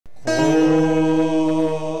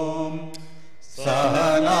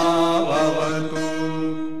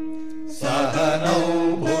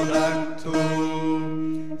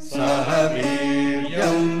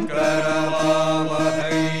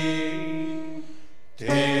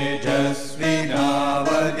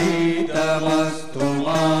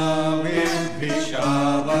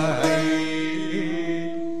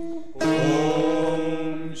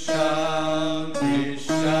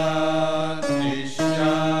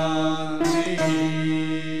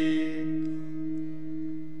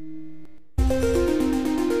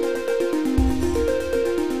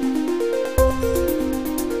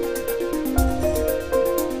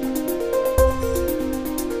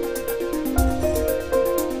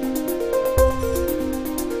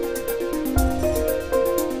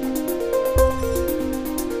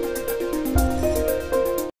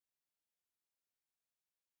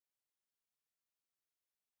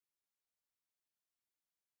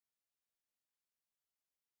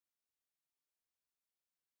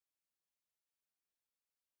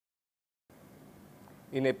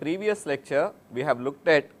In a previous lecture, we have looked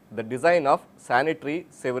at the design of sanitary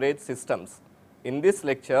sewerage systems. In this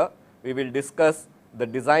lecture, we will discuss the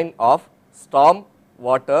design of storm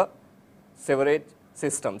water sewerage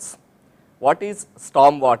systems. What is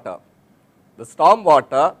storm water? The storm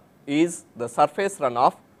water is the surface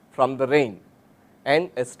runoff from the rain, and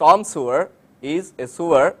a storm sewer is a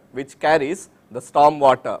sewer which carries the storm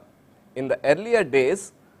water. In the earlier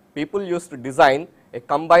days, people used to design a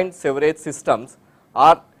combined sewerage systems,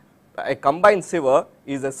 or a combined sewer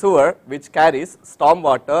is a sewer which carries storm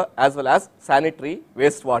water as well as sanitary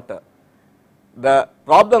wastewater. The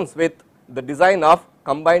problems with the design of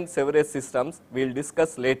combined sewerage systems we will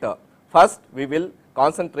discuss later. First, we will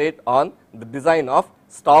concentrate on the design of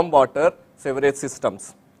stormwater sewerage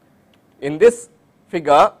systems. In this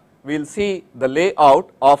figure, we will see the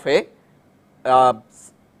layout of a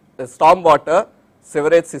stormwater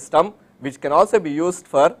sewerage system, which can also be used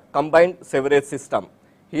for combined sewerage system.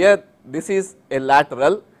 Here, this is a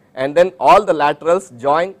lateral, and then all the laterals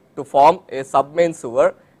join to form a submain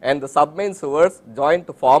sewer, and the submain sewers join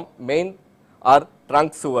to form main or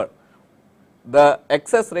trunk sewer. The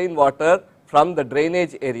excess rainwater from the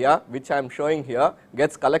drainage area, which I am showing here,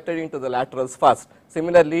 gets collected into the laterals first.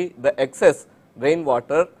 Similarly, the excess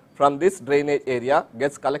rainwater from this drainage area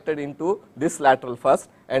gets collected into this lateral first,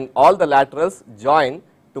 and all the laterals join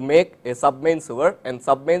to make a submain sewer, and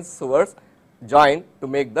submain sewers join to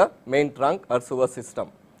make the main trunk or sewer system.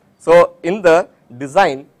 So, in the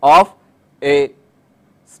design of a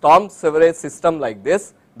storm sewerage system like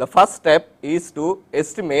this, the first step is to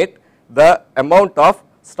estimate the amount of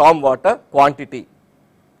storm water quantity.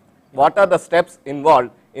 What are the steps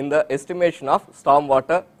involved in the estimation of storm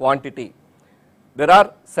water quantity? There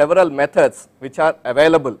are several methods which are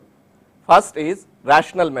available. First is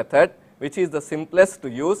rational method, which is the simplest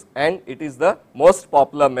to use, and it is the most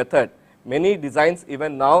popular method. Many designs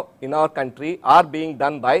even now in our country are being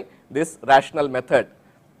done by this rational method.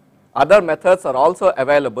 Other methods are also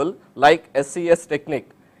available, like SCS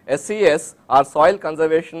technique. SCS, or Soil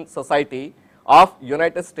Conservation Society of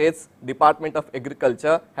United States Department of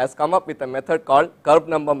Agriculture, has come up with a method called curve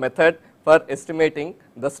number method for estimating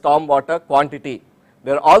the storm water quantity.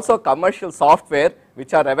 There are also commercial software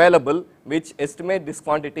which are available, which estimate this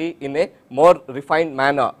quantity in a more refined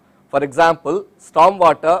manner. For example,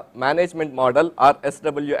 Stormwater Management Model, or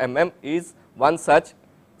SWMM, is one such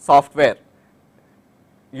software.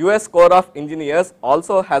 US Corps of Engineers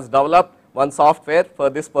also has developed one software for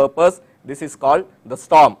this purpose. This is called the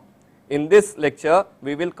STORM. In this lecture,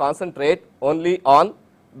 we will concentrate only on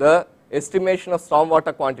the estimation of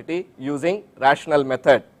stormwater quantity using rational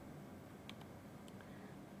method.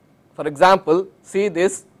 For example, see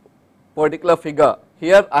this particular figure.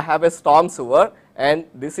 Here I have a storm sewer, and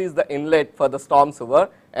this is the inlet for the storm sewer,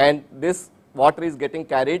 and this water is getting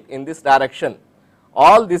carried in this direction.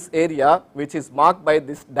 All this area which is marked by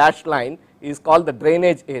this dashed line is called the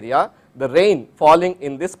drainage area. The rain falling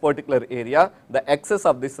in this particular area, the excess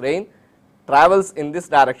of this rain travels in this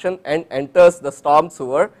direction and enters the storm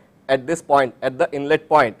sewer at this point, at the inlet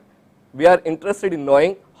point. We are interested in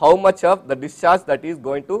knowing how much of the discharge that is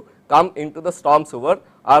going to come into the storm sewer,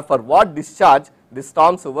 or for what discharge the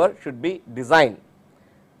storm sewer should be designed.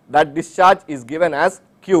 That discharge is given as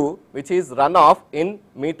Q, which is runoff in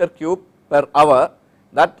meter cube per hour.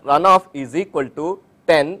 That runoff is equal to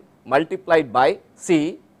 10 multiplied by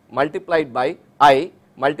C multiplied by I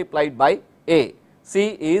multiplied by A.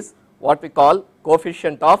 C is what we call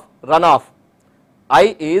coefficient of runoff.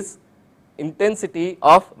 I is intensity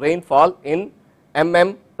of rainfall in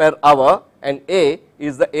mm per hour, and A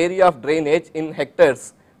is the area of drainage in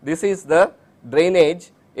hectares. This is the drainage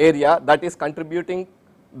area that is contributing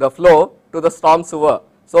the flow to the storm sewer.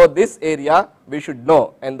 So, this area we should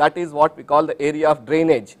know, and that is what we call the area of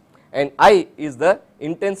drainage, and I is the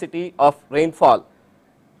intensity of rainfall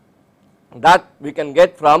that we can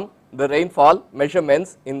get from the rainfall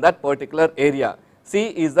measurements in that particular area. C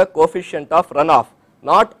is the coefficient of runoff.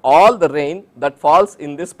 Not all the rain that falls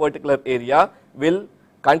in this particular area will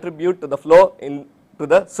contribute to the flow into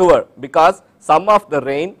the sewer, because some of the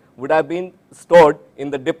rain would have been stored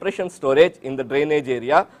in the depression storage in the drainage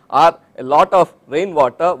area, or a lot of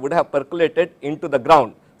rainwater would have percolated into the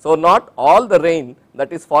ground. So, not all the rain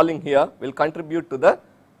that is falling here will contribute to the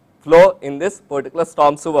flow in this particular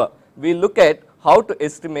storm sewer. We look at how to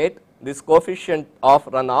estimate this coefficient of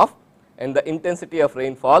runoff and the intensity of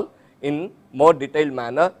rainfall in more detailed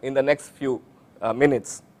manner in the next few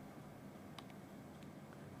minutes.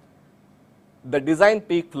 The design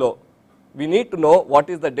peak flow. We need to know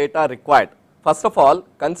what is the data required. First of all,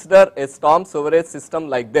 consider a storm sewerage system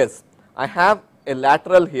like this. I have a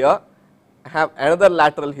lateral here I have another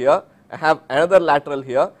lateral here, I have another lateral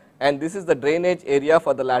here, and this is the drainage area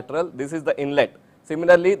for the lateral, this is the inlet.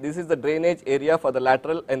 Similarly, this is the drainage area for the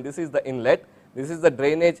lateral and this is the inlet. This is the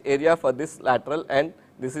drainage area for this lateral and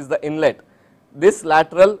this is the inlet. This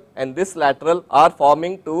lateral and this lateral are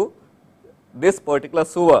forming to this particular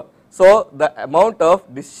sewer. So, the amount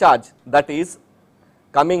of discharge that is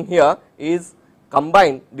coming here is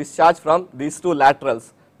combined discharge from these two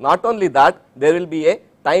laterals. Not only that, there will be a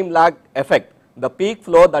time lag effect. The peak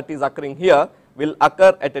flow that is occurring here will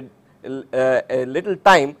occur at a little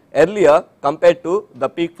time earlier compared to the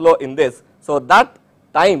peak flow in this. So, that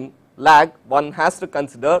time lag one has to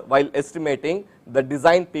consider while estimating the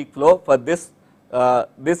design peak flow for this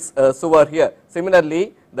sewer here.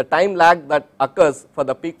 Similarly, the time lag that occurs for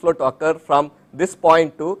the peak flow to occur from this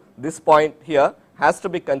point to this point here has to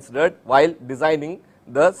be considered while designing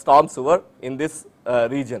the storm sewer in this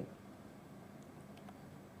region.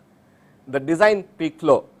 The design peak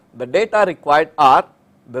flow. The data required are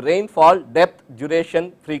the rainfall, depth,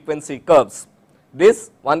 duration, frequency curves.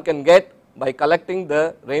 This one can get by collecting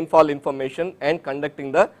the rainfall information and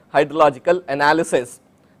conducting the hydrological analysis.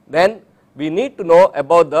 Then we need to know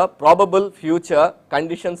about the probable future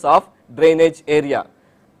conditions of drainage area.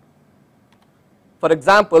 For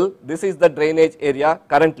example, this is the drainage area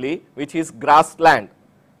currently, which is grassland.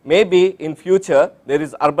 Maybe in future there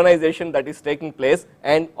is urbanization that is taking place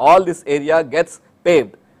and all this area gets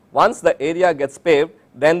paved. Once the area gets paved,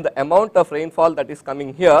 then the amount of rainfall that is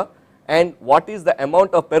coming here and what is the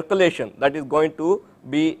amount of percolation that is going to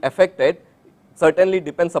be affected certainly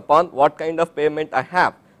depends upon what kind of pavement I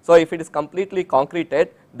have. So, if it is completely concreted,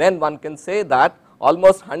 then one can say that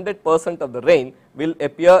almost 100% of the rain will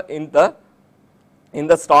appear in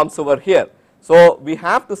the storm sewer here. So, we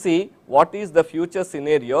have to see what is the future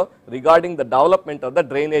scenario regarding the development of the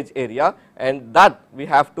drainage area, and that we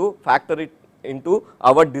have to factor it into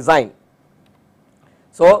our design.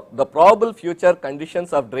 So, the probable future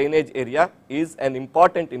conditions of drainage area is an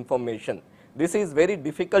important information. This is very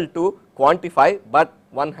difficult to quantify, but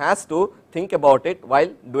one has to think about it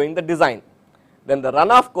while doing the design. Then the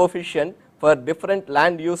runoff coefficient for different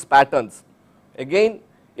land use patterns. Again,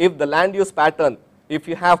 if the land use pattern, if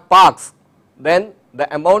you have parks, then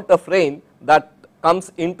the amount of rain that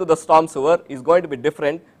comes into the storm sewer is going to be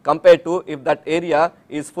different compared to if that area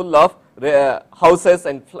is full of houses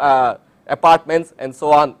and apartments and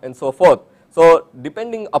so on and so forth. So,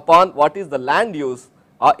 depending upon what is the land use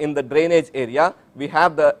in the drainage area, we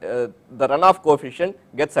have the runoff coefficient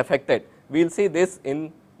gets affected. We will see this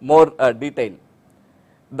in more detail.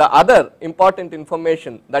 The other important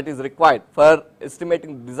information that is required for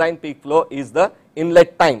estimating the design peak flow is the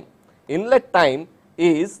inlet time. Inlet time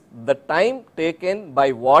is the time taken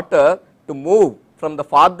by water to move from the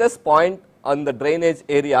farthest point on the drainage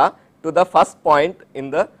area to the first point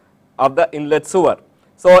of the inlet sewer.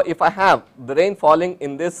 So, if I have the rain falling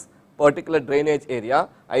in this particular drainage area,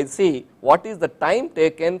 I see what is the time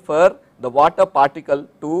taken for the water particle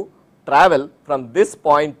to travel from this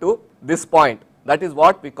point to this point. That is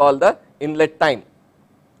what we call the inlet time.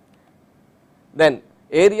 Then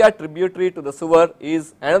area tributary to the sewer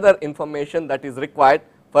is another information that is required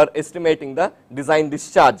for estimating the design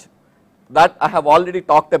discharge. That I have already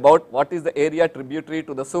talked about. What is the area tributary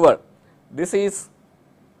to the sewer? This is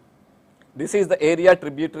the area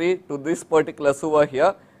tributary to this particular sewer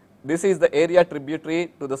here. This is the area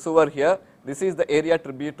tributary to the sewer here. This is the area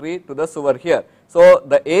tributary to the sewer here. So,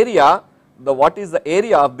 the area, what is the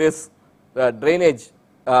area of this drainage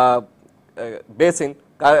basin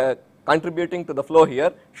contributing to the flow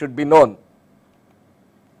here should be known.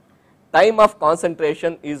 Time of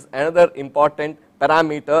concentration is another important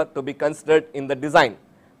parameter to be considered in the design.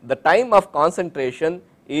 The time of concentration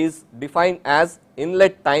is defined as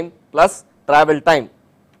inlet time plus travel time.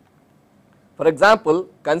 For example,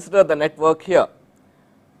 consider the network here.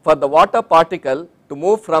 For the water particle to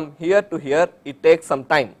move from here to here, it takes some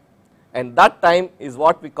time, and that time is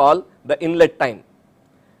what we call the inlet time.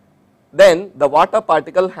 Then the water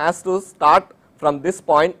particle has to start from this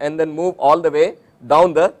point and then move all the way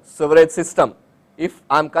down the sewerage system. If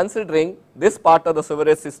I am considering this part of the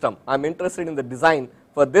sewerage system, I am interested in the design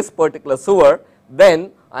for this particular sewer,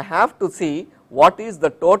 then I have to see what is the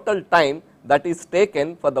total time that is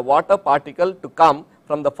taken for the water particle to come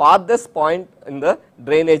from the farthest point in the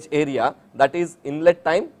drainage area, that is inlet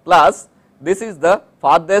time, plus this is the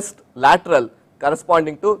farthest lateral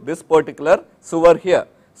corresponding to this particular sewer here.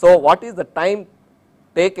 So, what is the time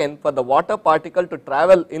taken for the water particle to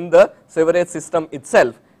travel in the sewerage system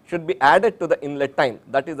itself should be added to the inlet time,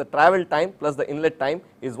 that is the travel time plus the inlet time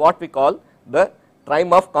is what we call the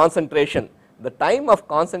time of concentration. the time of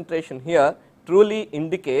concentration here truly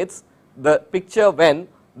indicates the picture when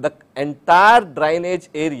the entire drainage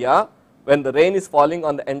area, when the rain is falling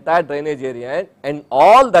on the entire drainage area and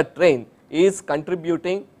all that rain is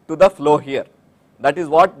contributing to the flow here. That is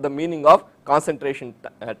what the meaning of concentration,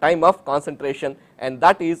 time of concentration, and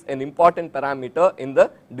that is an important parameter in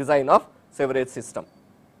the design of sewerage system.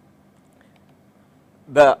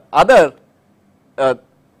 The other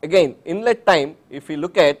again inlet time, if we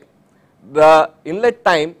look at the inlet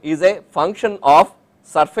time is a function of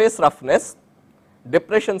surface roughness,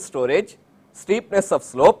 depression storage, steepness of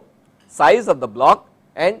slope, size of the block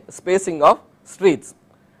and spacing of streets.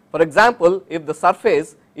 For example, if the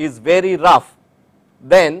surface is very rough,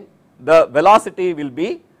 then the velocity will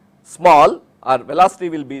be small, or velocity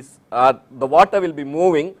will be the water will be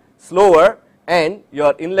moving slower and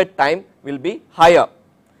your inlet time will be higher.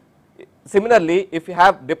 Similarly, if you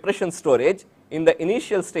have depression storage, in the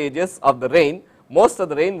initial stages of the rain, most of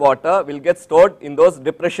the rainwater will get stored in those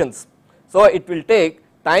depressions. So, it will take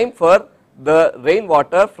time for the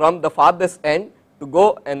rainwater from the farthest end to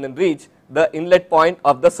go and then reach the inlet point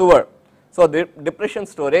of the sewer. So, the depression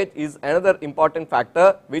storage is another important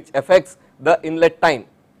factor which affects the inlet time.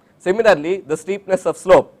 Similarly, the steepness of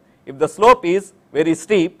slope. If the slope is very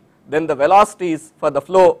steep, then the velocities for the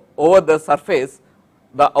flow over the surface,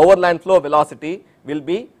 the overland flow velocity will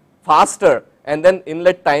be faster and then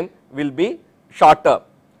inlet time will be shorter.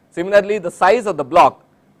 Similarly, the size of the block,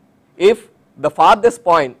 if the farthest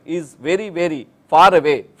point is very far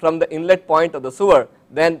away from the inlet point of the sewer,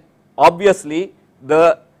 then obviously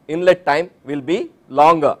the inlet time will be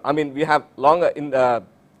longer. I mean, we have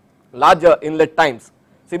larger inlet times.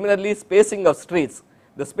 Similarly, spacing of streets.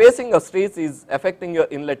 The spacing of streets is affecting your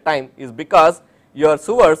inlet time is because your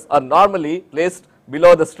sewers are normally placed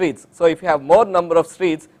below the streets. So, if you have more number of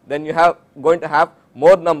streets, then you have going to have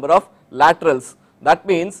more number of laterals. That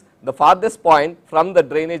means the farthest point from the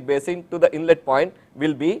drainage basin to the inlet point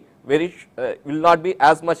will be will not be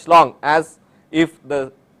as much long as if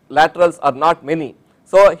the laterals are not many.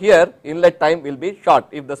 So, here inlet time will be short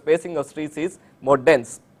if the spacing of streets is more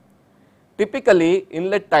dense. Typically,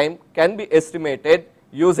 inlet time can be estimated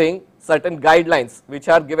using certain guidelines which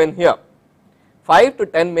are given here. 5 to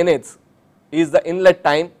 10 minutes is the inlet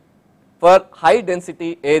time for high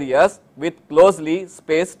density areas with closely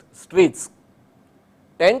spaced streets.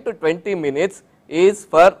 10 to 20 minutes is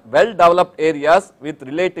for well developed areas with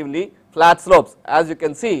relatively flat slopes. As you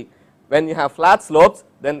can see, when you have flat slopes,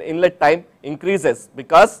 then the inlet time increases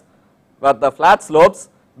because for the flat slopes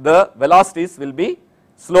the velocities will be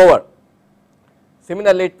slower.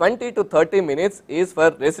 Similarly, 20 to 30 minutes is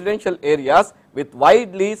for residential areas with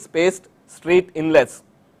widely spaced street inlets.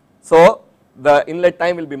 So, the inlet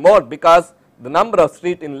time will be more because the number of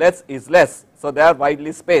street inlets is less. So, they are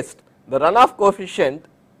widely spaced. The runoff coefficient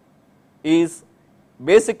is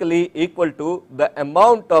basically equal to the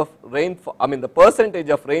amount of rainfall, I mean the percentage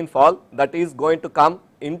of rainfall that is going to come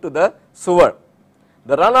into the sewer.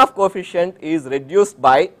 The runoff coefficient is reduced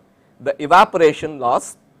by the evaporation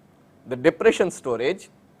loss, the depression storage,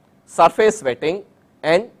 surface wetting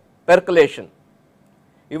and percolation.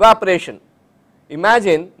 Evaporation.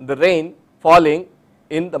 Imagine the rain falling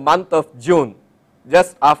in the month of June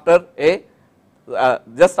just after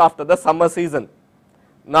the summer season.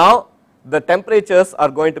 Now, the temperatures are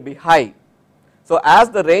going to be high. So, as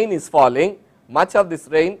the rain is falling, much of this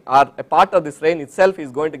rain or a part of this rain itself is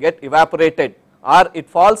going to get evaporated, or it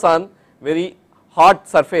falls on very hot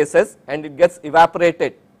surfaces and it gets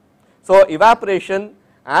evaporated. So, evaporation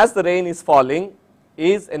as the rain is falling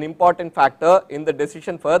is an important factor in the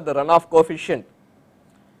decision for the runoff coefficient.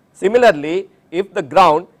 Similarly, if the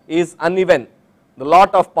ground is uneven, the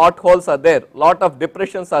lot of potholes are there, lot of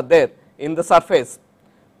depressions are there in the surface,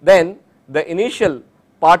 then the initial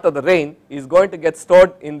part of the rain is going to get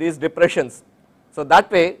stored in these depressions. So, that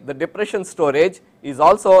way the depression storage is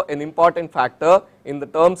also an important factor in the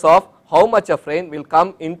terms of how much of rain will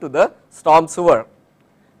come into the storm sewer.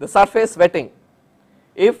 The surface wetting.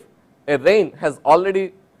 If a rain has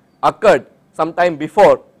already occurred sometime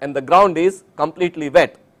before and the ground is completely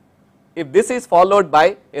wet, if this is followed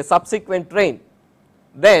by a subsequent rain,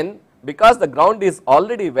 then because the ground is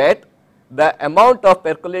already wet, the amount of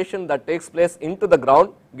percolation that takes place into the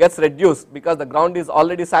ground gets reduced because the ground is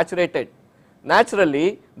already saturated.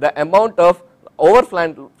 Naturally, the amount of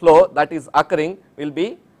overflow that is occurring will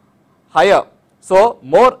be higher. So,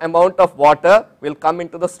 more amount of water will come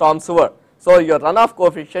into the storm sewer. So, your runoff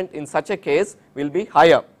coefficient in such a case will be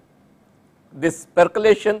higher. This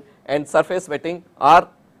percolation and surface wetting are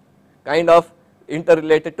kind of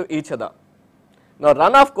interrelated to each other. Now,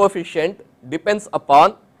 runoff coefficient depends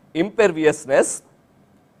upon imperviousness,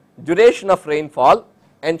 duration of rainfall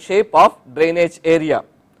and shape of drainage area.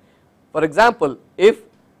 For example, if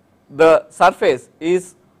the surface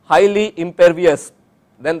is highly impervious,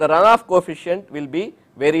 then the runoff coefficient will be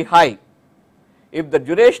very high. If the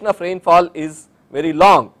duration of rainfall is very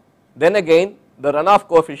long, then again the runoff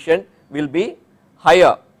coefficient will be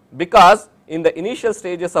higher, because in the initial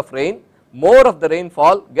stages of rain, more of the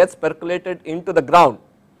rainfall gets percolated into the ground,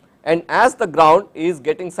 and as the ground is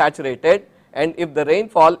getting saturated, and if the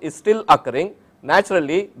rainfall is still occurring,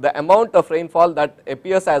 naturally the amount of rainfall that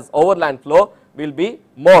appears as overland flow will be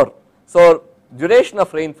more. So, duration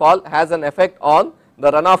of rainfall has an effect on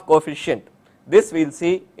the runoff coefficient. This we will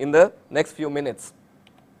see in the next few minutes.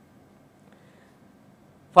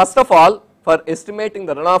 First of all, for estimating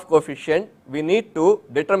the runoff coefficient, we need to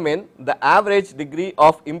determine the average degree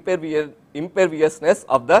of imperviousness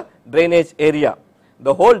of the drainage area.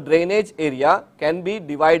 The whole drainage area can be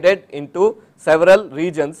divided into several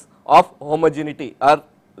regions of homogeneity or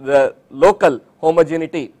the local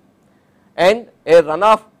homogeneity, and a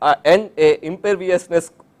runoff and a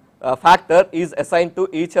imperviousness factor is assigned to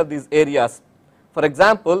each of these areas. For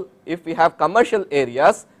example, if we have commercial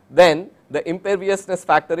areas, then the imperviousness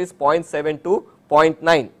factor is 0.7 to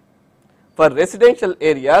 0.9. For residential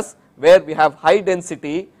areas where we have high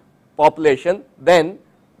density population, then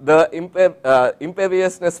the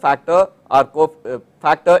imperviousness factor or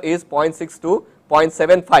factor is 0.6 to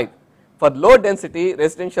 0.75. For low density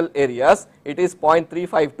residential areas, it is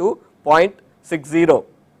 0.35 to 0.60.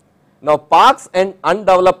 Now, parks and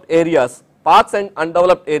undeveloped areas,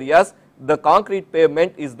 the concrete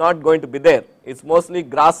pavement is not going to be there, it is mostly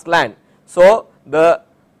grassland. So, the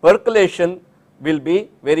percolation will be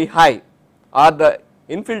very high or the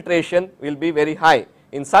infiltration will be very high.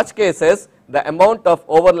 In such cases, the amount of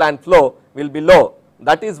overland flow will be low.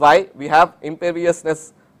 That is why we have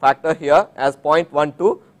imperviousness factor here as 0.1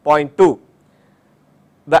 to 0.2.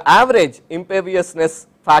 The average imperviousness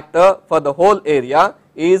factor for the whole area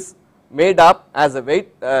is made up as a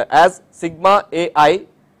weight as sigma ai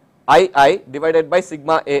II divided by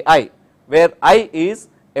sigma ai, where I is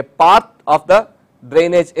a part of the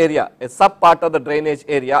drainage area, a sub part of the drainage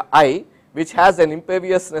area I, which has an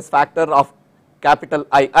imperviousness factor of capital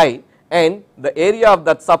II, and the area of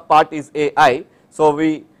that sub part is ai. So,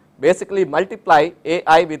 we basically multiply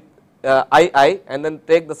ai with II and then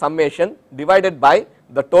take the summation divided by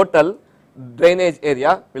the total drainage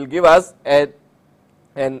area will give us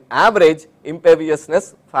an average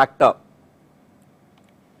imperviousness factor.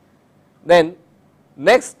 Then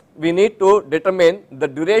next we need to determine the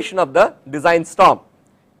duration of the design storm.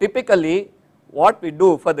 Typically what we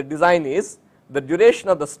do for the design is the duration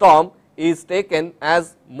of the storm is taken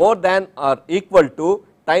as more than or equal to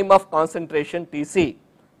time of concentration Tc.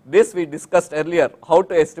 This we discussed earlier, how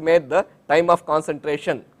to estimate the time of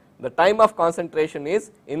concentration. The time of concentration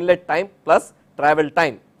is inlet time plus travel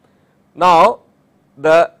time. Now,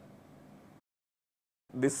 the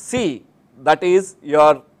C, that is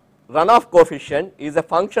your runoff coefficient, is a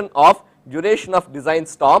function of duration of design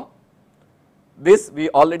storm. This we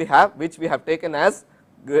already have, which we have taken as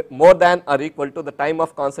more than or equal to the time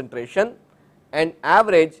of concentration and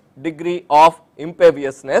average degree of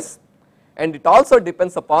imperviousness, and it also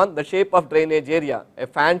depends upon the shape of drainage area, a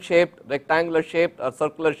fan shaped, rectangular shaped or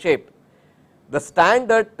circular shaped. The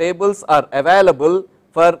standard tables are available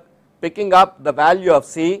for picking up the value of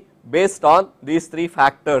C based on these three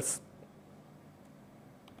factors.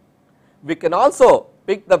 We can also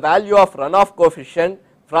pick the value of runoff coefficient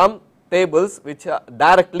from tables which are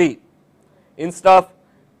directly, instead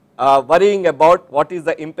of worrying about what is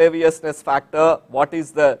the imperviousness factor, what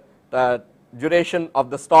is the duration of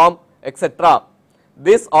the storm, etc.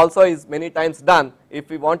 This also is many times done if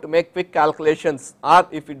we want to make quick calculations or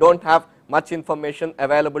if we do not have much information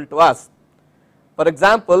available to us. For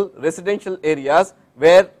example, residential areas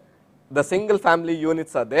where the single family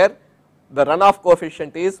units are there, the runoff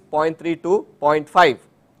coefficient is 0.3 to 0.5.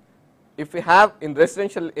 If we have in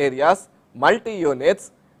residential areas multi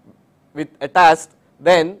units with attached,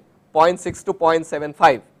 then 0.6 to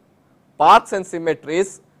 0.75. Parks and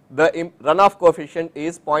cemeteries, the runoff coefficient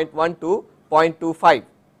is 0.1 to 0.25.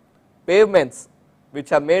 Pavements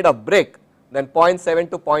which are made of brick, then 0.7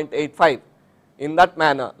 to 0.85. In that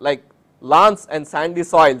manner, like lawns and sandy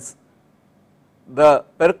soils, the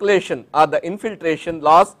percolation or the infiltration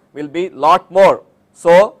loss will be lot more.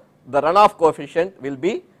 So, the runoff coefficient will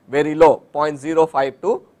be very low, 0.05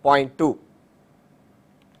 to 0.2.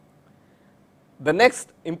 The next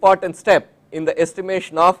important step in the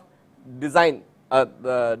estimation of design,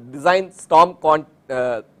 the design storm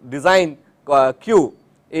design Q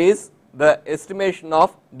is the estimation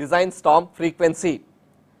of design storm frequency.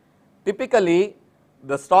 Typically,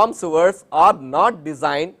 the storm sewers are not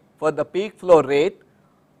designed for the peak flow rate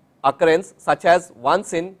occurrence such as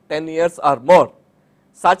once in 10 years or more.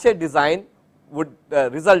 Such a design would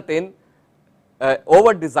result in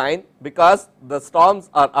over design because the storms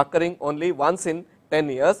are occurring only once in 10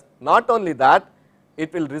 years. Not only that,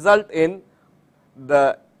 it will result in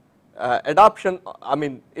the adoption, I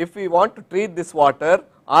mean if we want to treat this water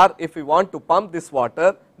or if we want to pump this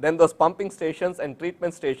water, then those pumping stations and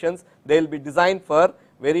treatment stations, they will be designed for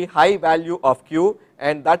very high value of Q,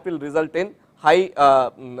 and that will result in high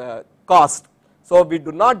cost. So, we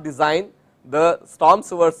do not design the storm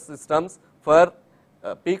sewer systems for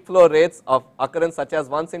peak flow rates of occurrence such as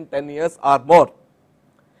once in 10 years or more,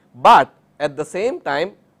 but at the same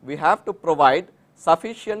time we have to provide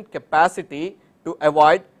sufficient capacity to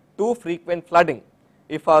avoid too frequent flooding.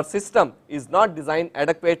 If our system is not designed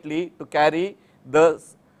adequately to carry the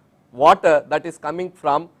water that is coming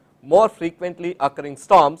from more frequently occurring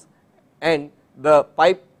storms, and the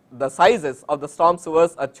sizes of the storm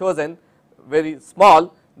sewers are chosen very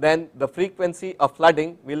small, then the frequency of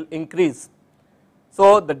flooding will increase.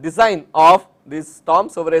 So, the design of these storm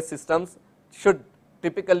sewerage systems should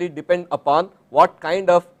typically depend upon what kind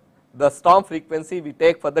of the storm frequency we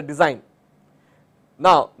take for the design.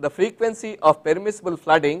 Now, the frequency of permissible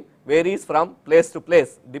flooding varies from place to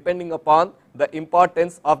place depending upon the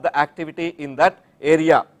importance of the activity in that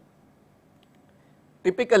area.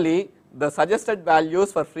 Typically, the suggested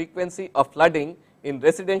values for frequency of flooding in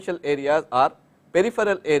residential areas are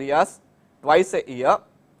peripheral areas twice a year.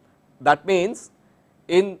 That means,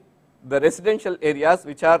 in the residential areas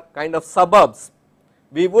which are kind of suburbs,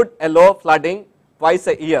 we would allow flooding twice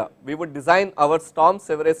a year. We would design our storm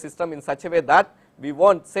sewerage system in such a way that we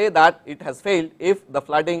will not say that it has failed if the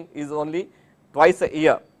flooding is only twice a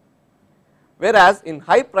year. Whereas, in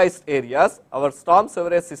high priced areas, our storm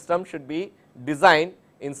sewerage system should be designed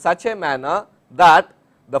in such a manner that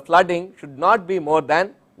the flooding should not be more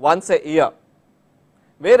than once a year.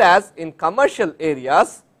 Whereas, in commercial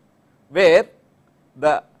areas where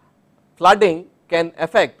the flooding can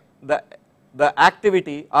affect the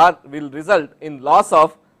activity or will result in loss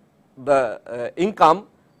of the income,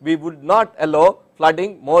 we would not allow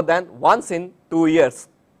flooding more than once in 2 years.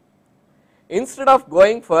 Instead of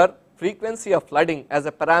going for frequency of flooding as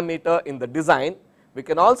a parameter in the design, we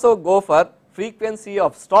can also go for frequency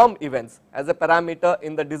of storm events as a parameter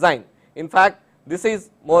in the design. In fact, this is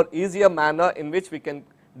more easier manner in which we can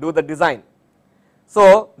do the design.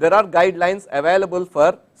 So, there are guidelines available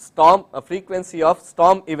for storm frequency of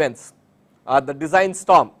storm events or the design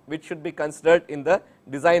storm, which should be considered in the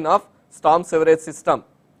design of storm sewerage system.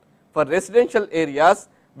 For residential areas,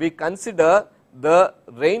 we consider the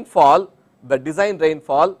rainfall, the design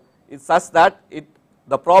rainfall is such that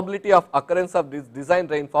the probability of occurrence of this design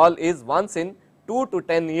rainfall is once in 2 to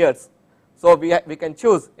 10 years. So, we can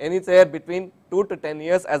choose anywhere between 2 to 10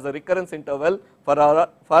 years as a recurrence interval for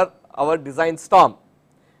our design storm.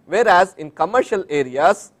 Whereas, in commercial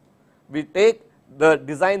areas, we take the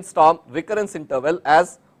design storm recurrence interval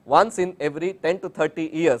as once in every 10 to 30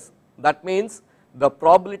 years. That means, the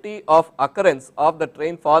probability of occurrence of the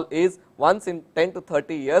rainfall is once in 10 to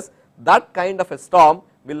 30 years. That kind of a storm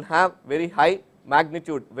will have very high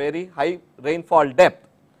magnitude, very high rainfall depth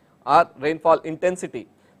or rainfall intensity.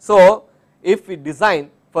 So, if we design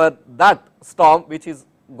for that storm which is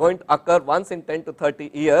going to occur once in 10 to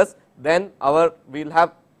 30 years, then we will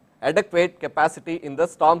have adequate capacity in the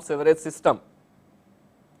storm sewerage system.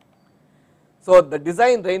 So, the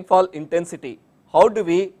design rainfall intensity, how do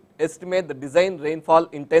we estimate the design rainfall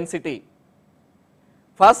intensity?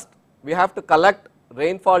 First, we have to collect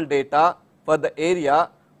rainfall data for the area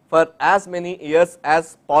for as many years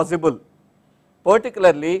as possible.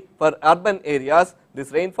 Particularly for urban areas,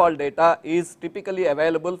 this rainfall data is typically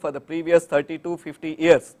available for the previous 30 to 50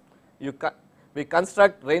 years. We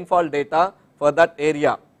construct rainfall data for that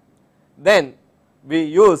area. Then we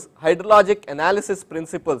use hydrologic analysis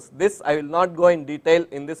principles. This I will not go in detail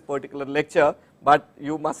in this particular lecture, but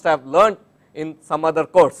you must have learned in some other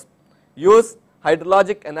course. Use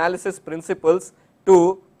hydrologic analysis principles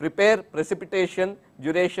to prepare precipitation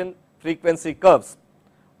duration frequency curves.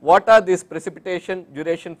 What are these precipitation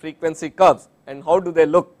duration frequency curves and how do they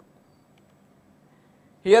look?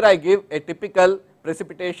 Here I give a typical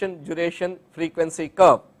precipitation duration frequency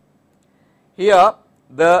curve. Here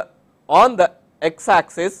on the x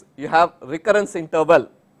axis you have recurrence interval.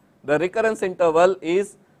 The recurrence interval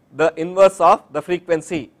is the inverse of the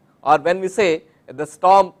frequency, or when we say the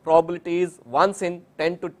storm probability is once in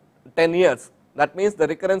 10 years, that means the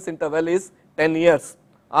recurrence interval is 10 years.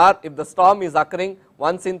 or if the storm is occurring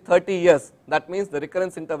once in 30 years, that means the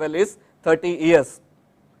recurrence interval is 30 years.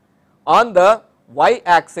 On the y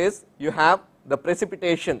axis you have the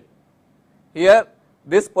precipitation. Here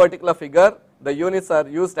this particular figure, the units are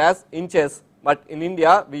used as inches, but in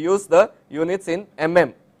India we use the units in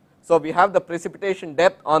mm. So we have the precipitation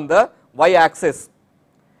depth on the y axis,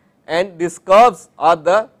 and these curves are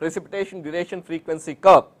the precipitation duration frequency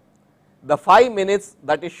curve. The 5 minutes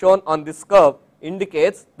that is shown on this curve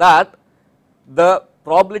indicates that the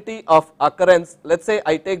probability of occurrence, let us say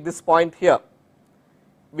I take this point here,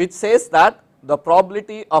 which says that the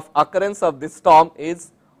probability of occurrence of this storm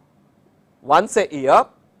is once a year,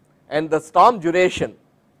 and the storm duration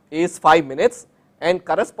is 5 minutes, and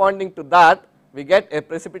corresponding to that we get a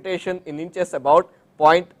precipitation in inches about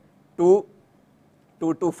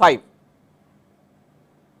 0.2225.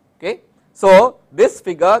 Okay. So this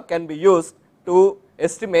figure can be used to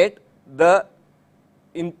estimate the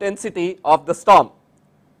intensity of the storm.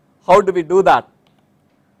 How do we do that?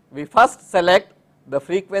 We first select the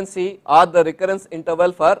frequency or the recurrence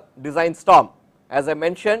interval for design storm. As I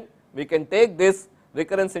mentioned, we can take this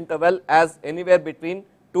recurrence interval as anywhere between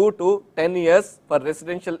 2 to 10 years for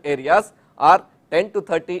residential areas or 10 to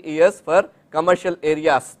 30 years for commercial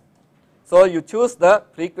areas. So you choose the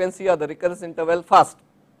frequency or the recurrence interval first.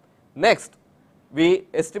 Next, we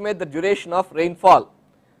estimate the duration of rainfall.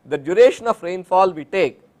 The duration of rainfall we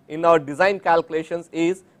take in our design calculations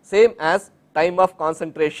is same as time of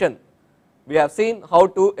concentration. We have seen how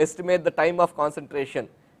to estimate the time of concentration,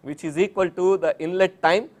 which is equal to the inlet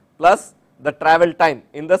time plus the travel time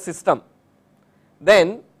in the system.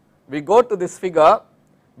 Then we go to this figure,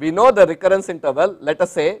 we know the recurrence interval, let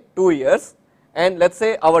us say 2 years, and let us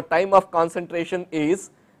say our time of concentration is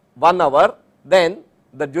 1 hour, then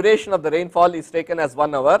the duration of the rainfall is taken as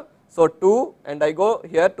 1 hour. So 2, and I go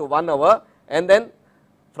here to 1 hour, and then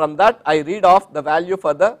from that I read off the value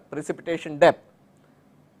for the precipitation depth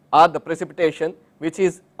or the precipitation, which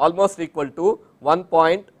is almost equal to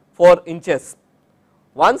 1.4 inches.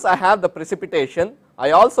 Once I have the precipitation,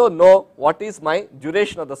 I also know what is my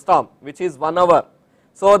duration of the storm, which is 1 hour.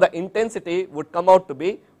 So the intensity would come out to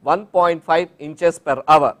be 1.5 inches per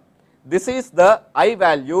hour. This is the I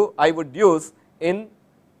value I would use in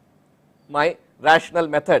my rational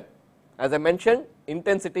method. As I mentioned,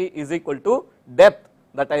 intensity is equal to depth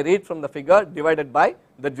that I read from the figure divided by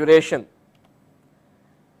the duration.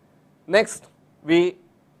 Next, we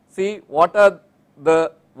see what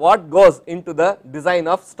goes into the design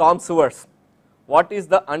of storm sewers. What is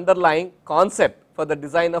the underlying concept for the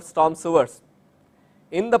design of storm sewers?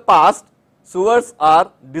 In the past, sewers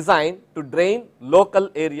are designed to drain local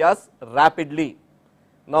areas rapidly.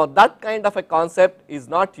 Now that kind of a concept is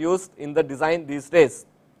not used in the design these days.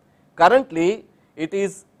 Currently, it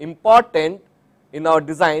is important in our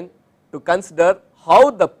design to consider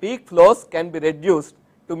how the peak flows can be reduced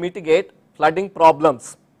to mitigate flooding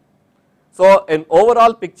problems. So an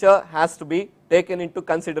overall picture has to be taken into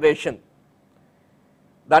consideration.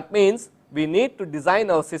 That means we need to design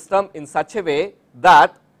our system in such a way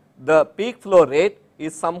that the peak flow rate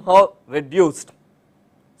is somehow reduced,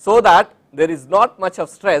 so that there is not much of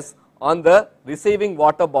stress on the receiving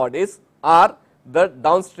water bodies, or the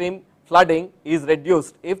downstream flooding is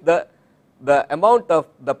reduced. If the amount of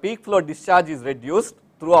the peak flow discharge is reduced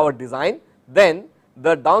through our design, then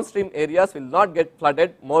the downstream areas will not get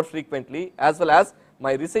flooded more frequently, as well as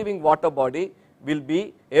my receiving water body will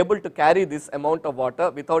be able to carry this amount of water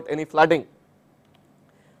without any flooding.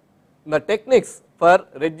 The techniques for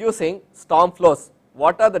reducing storm flows.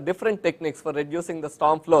 What are the different techniques for reducing the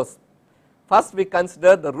storm flows? First, we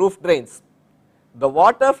consider the roof drains. The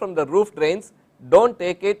water from the roof drains, don't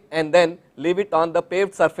take it and then leave it on the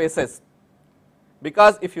paved surfaces,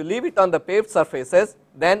 because if you leave it on the paved surfaces,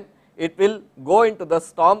 then it will go into the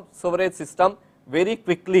storm sewerage system very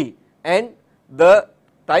quickly, and the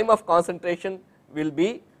time of concentration will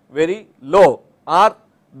be very low, or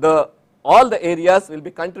all the areas will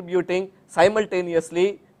be contributing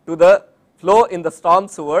simultaneously to the flow in the storm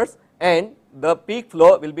sewers, and the peak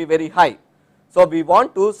flow will be very high. So we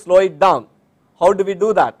want to slow it down. How do we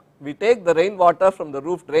do that? We take the rainwater from the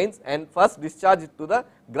roof drains and first discharge it to the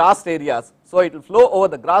grassed areas. So it will flow over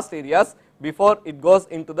the grassed areas before it goes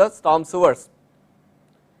into the storm sewers.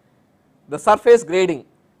 The surface grading.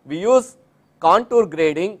 We use contour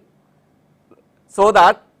grading so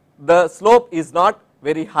that the slope is not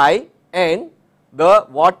very high and the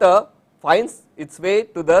water finds its way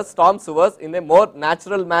to the storm sewers in a more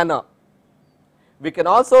natural manner. We can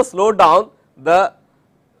also slow down the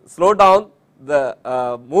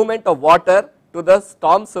movement of water to the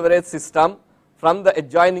storm sewerage system from the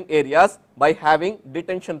adjoining areas by having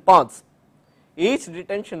detention ponds. Each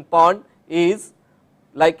detention pond is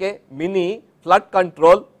like a mini flood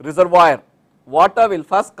control reservoir. Water will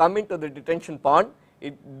first come into the detention pond,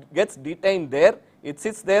 it gets detained there, it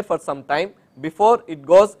sits there for some time before it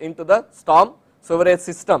goes into the storm sewerage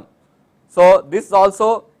system. So, this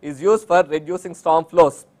also is used for reducing storm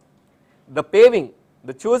flows. The paving,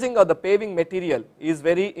 the choosing of the paving material is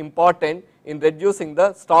very important in reducing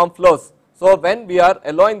the storm flows. So, when we are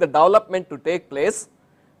allowing the development to take place,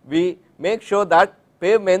 we make sure that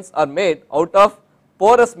pavements are made out of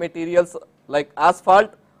porous materials like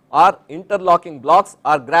asphalt or interlocking blocks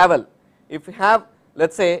or gravel. If you have, let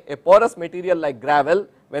us say, a porous material like gravel,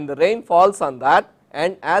 when the rain falls on that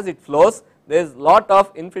and as it flows, there is lot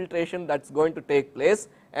of infiltration that is going to take place,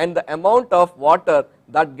 and the amount of water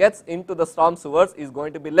that gets into the storm sewers is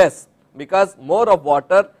going to be less, because more of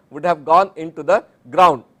water would have gone into the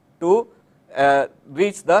ground to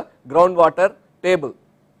reach the groundwater table.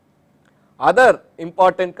 Other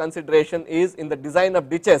important consideration is in the design of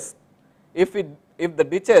ditches. If the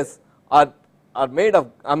ditches are made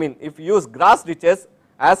of, if you use grass ditches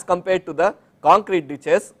as compared to the concrete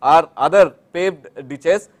ditches or other paved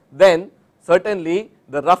ditches, then certainly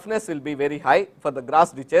the roughness will be very high for the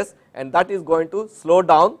grass ditches, and that is going to slow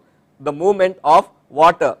down the movement of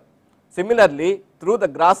water. Similarly, through the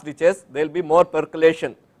grass ditches there will be more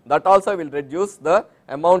percolation, that also will reduce the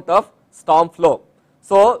amount of storm flow.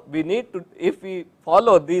 So, we need to, if we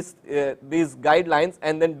follow these guidelines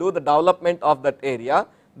and then do the development of that area,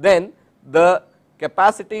 then the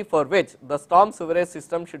capacity for which the storm sewerage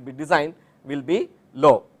system should be designed will be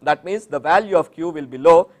low. That means the value of Q will be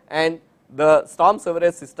low and the storm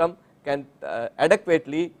sewerage system can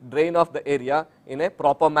adequately drain off the area in a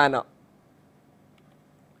proper manner.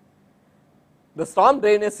 The storm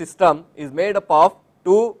drainage system is made up of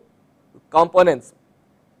two components.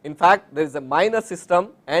 In fact, there is a minor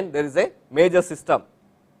system and there is a major system.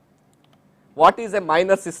 What is a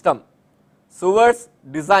minor system? Sewers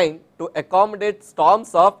designed to accommodate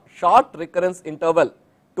storms of short recurrence interval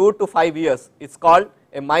 2 to 5 years is called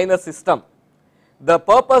a minor system. The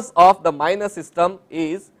purpose of the minor system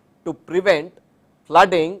is to prevent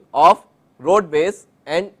flooding of roadways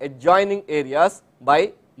and adjoining areas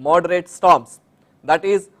by moderate storms. That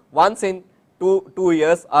is, once in 2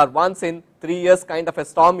 years or once in 3 years kind of a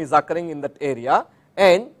storm is occurring in that area,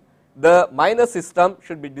 and the minor system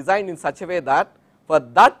should be designed in such a way that for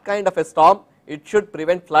that kind of a storm it should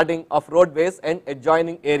prevent flooding of roadways and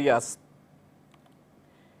adjoining areas.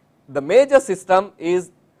 The major system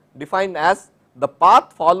is defined as the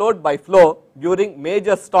path followed by flow during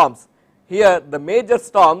major storms. Here the major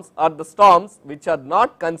storms are the storms which are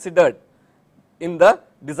not considered in the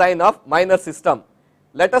design of minor system.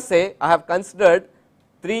 Let us say I have considered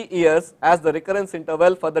 3 years as the recurrence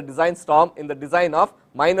interval for the design storm in the design of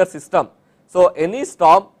minor system. So, any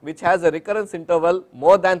storm which has a recurrence interval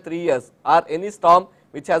more than 3 years or any storm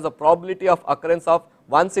which has a probability of occurrence of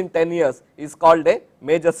once in 10 years is called a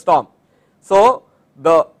major storm. So,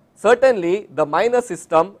 certainly the minor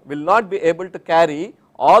system will not be able to carry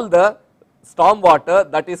all the storm water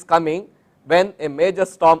that is coming when a major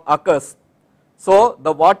storm occurs. So,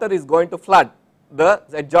 the water is going to flood the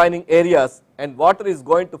adjoining areas and water is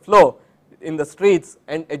going to flow in the streets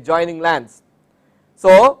and adjoining lands.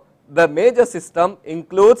 So, the major system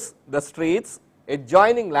includes the streets,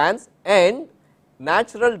 adjoining lands and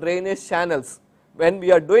natural drainage channels. When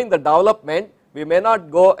we are doing the development, we may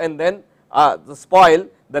not go and then spoil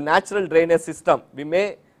the natural drainage system, we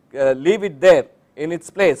may leave it there in its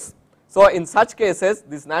place. So, in such cases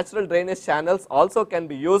these natural drainage channels also can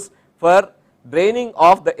be used for draining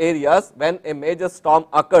of the areas when a major storm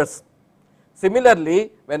occurs.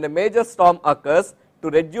 Similarly, when a major storm occurs, to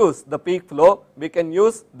reduce the peak flow we can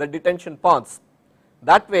use the detention ponds.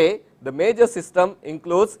 That way the major system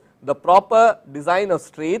includes the proper design of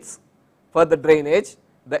streets for the drainage,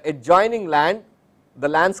 the adjoining land, the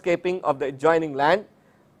landscaping of the adjoining land,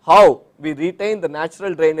 how we retain the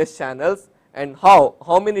natural drainage channels and how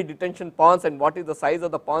many detention ponds and what is the size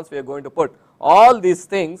of the ponds we are going to put. All these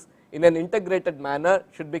things in an integrated manner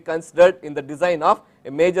should be considered in the design of a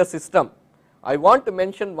major system. I want to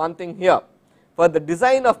mention one thing here. For the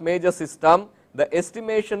design of major system, the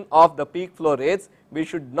estimation of the peak flow rates, we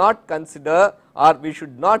should not consider or we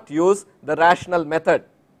should not use the rational method.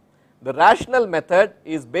 The rational method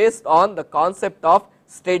is based on the concept of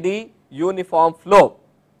steady uniform flow,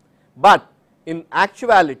 but in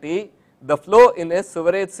actuality the flow in a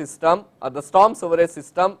sewerage system or the storm sewerage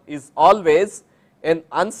system is always an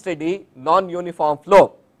unsteady non-uniform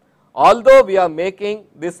flow. Although we are making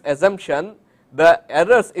this assumption, the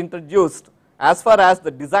errors introduced as far as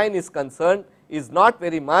the design is concerned is not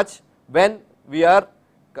very much when we are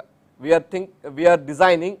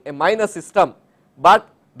designing a minor system, but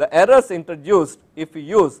the errors introduced if we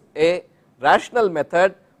use a rational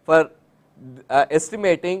method for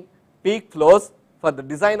estimating peak flows for the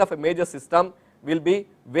design of a major system will be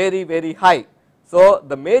very high. So,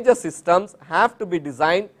 the major systems have to be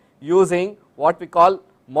designed using what we call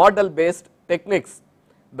model based techniques.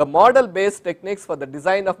 The model based techniques for the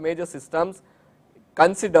design of major systems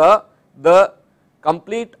consider the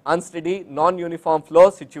complete unsteady non-uniform flow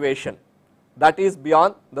situation. That is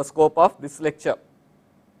beyond the scope of this lecture.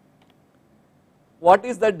 What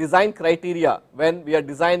is the design criteria when we are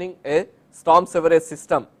designing a storm sewerage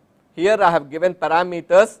system? Here I have given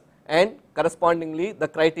parameters and correspondingly the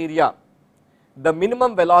criteria. The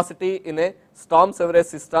minimum velocity in a storm sewerage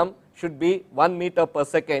system should be 1 meter per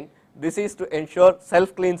second. This is to ensure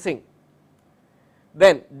self cleansing.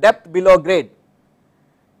 Then depth below grade,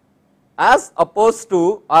 as opposed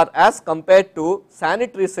to or as compared to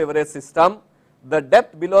sanitary sewerage system, the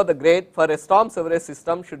depth below the grade for a storm sewerage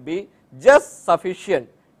system should be just sufficient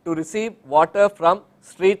to receive water from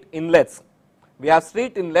street inlets. We have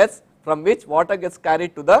street inlets from which water gets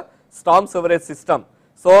carried to the storm sewerage system.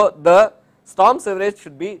 So, the storm sewerage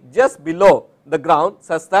should be just below the ground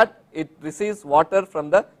such that it receives water from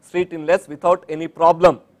the street inlets without any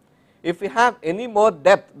problem. If we have any more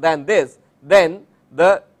depth than this, then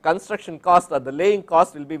the construction cost or the laying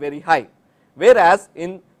cost will be very high. Whereas,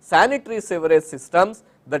 in sanitary sewerage systems,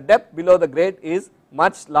 the depth below the grade is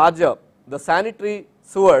much larger. The sanitary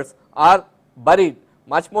sewers are buried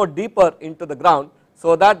much more deeper into the ground,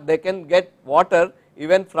 so that they can get water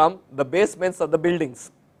even from the basements of the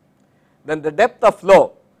buildings. Then the depth of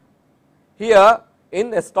flow, here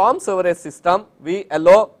in a storm sewerage system we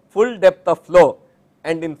allow full depth of flow,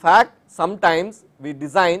 and in fact sometimes we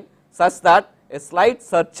design such that a slight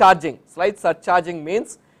surcharging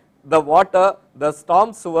means the water, the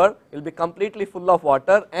storm sewer will be completely full of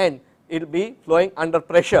water and it will be flowing under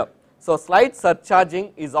pressure. So, slight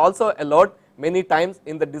surcharging is also allowed many times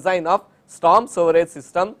in the design of storm sewerage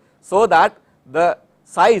system, so that the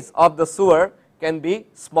size of the sewer can be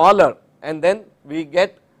smaller and then we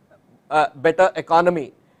get better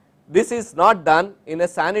economy. This is not done in a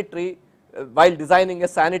sanitary while designing a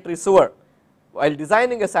sanitary sewer. While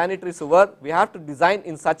designing a sanitary sewer, we have to design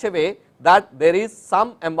in such a way that there is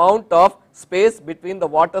some amount of space between the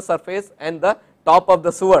water surface and the top of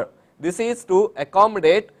the sewer. This is to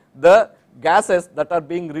accommodate the gases that are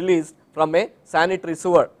being released from a sanitary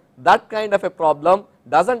sewer. That kind of a problem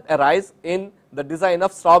does not arise in the design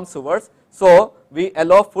of storm sewers. So, we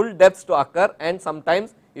allow full depths to occur and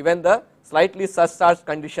sometimes even the slightly surcharged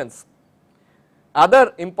conditions.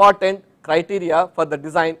 Other important criteria for the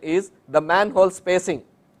design is the manhole spacing.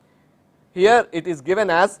 Here it is given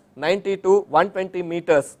as 90 to 120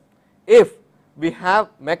 meters. If we have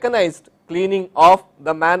mechanized cleaning of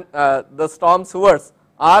the storm sewers,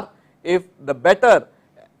 or if the better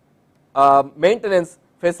maintenance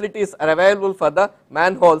facilities are available for the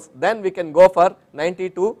manholes, then we can go for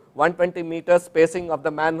 90 to 120 meters spacing of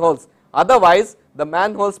the manholes. Otherwise, the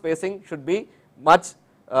manhole spacing should be much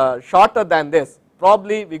shorter than this.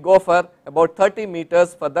 Probably we go for about 30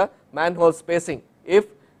 meters for the manhole spacing if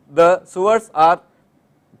the sewers are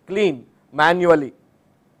cleaned manually.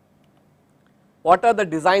 What are the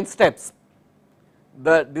design steps?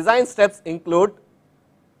 The design steps include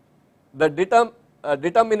the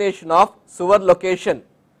determination of sewer location.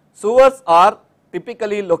 Sewers are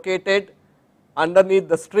typically located underneath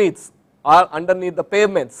the streets or underneath the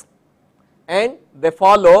pavements, and they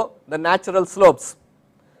follow the natural slopes.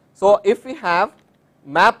 So, if we have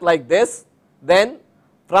map like this, then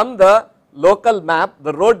from the local map,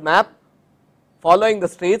 the road map following the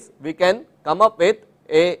streets, we can come up with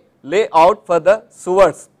a layout for the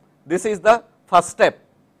sewers. This is the first step.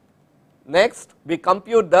 Next, we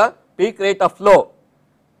compute the peak rate of flow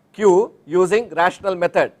Q using rational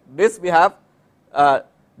method. This we have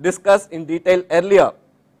discussed in detail earlier.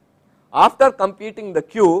 After computing the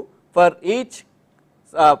Q for each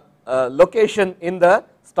location in the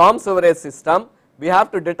storm sewerage system, we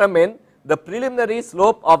have to determine the preliminary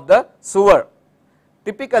slope of the sewer.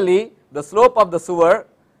 Typically, the slope of the sewer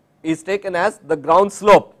is taken as the ground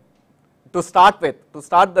slope to start with, to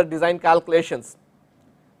start the design calculations.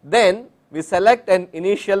 Then we select an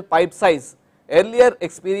initial pipe size. Earlier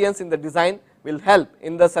experience in the design will help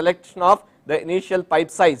in the selection of the initial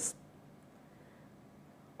pipe size.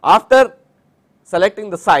 After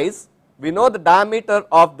selecting the size, we know the diameter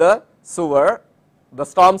of the sewer, the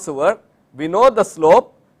storm sewer, we know the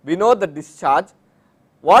slope, we know the discharge.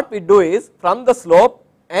 What we do is, from the slope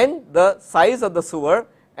and the size of the sewer,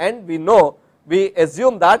 and we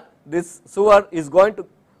assume that this sewer is going to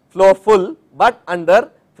flow full, but under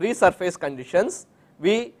free surface conditions.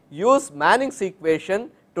 We use Manning's equation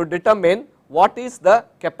to determine what is the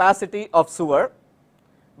capacity of sewer.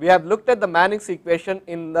 We have looked at the Manning's equation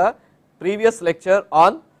in the previous lecture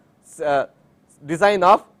on design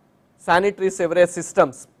of sanitary sewerage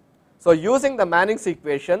systems. So, using the Manning's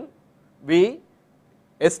equation, we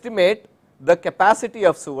estimate the capacity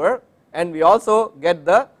of sewer and we also get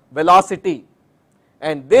the velocity,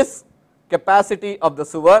 and this capacity of the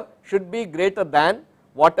sewer should be greater than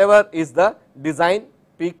whatever is the design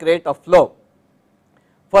peak rate of flow.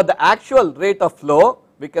 For the actual rate of flow,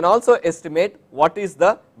 we can also estimate what is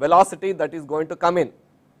the velocity that is going to come in.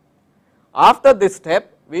 After this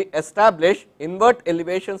step, we establish invert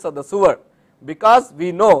elevations of the sewer, because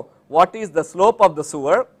we know what is the slope of the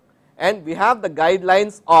sewer and we have the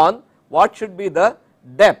guidelines on what should be the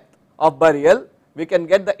depth of burial. We can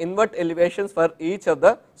get the invert elevations for each of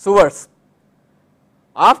the sewers.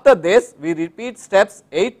 After this, we repeat steps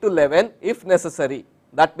 8 to 11 if necessary.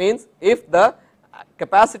 That means, if the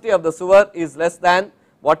capacity of the sewer is less than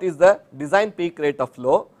what is the design peak rate of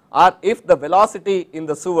flow, or if the velocity in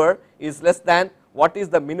the sewer is less than what is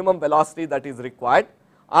the minimum velocity that is required,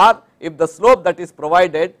 or if the slope that is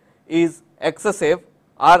provided is excessive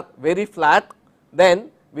or very flat,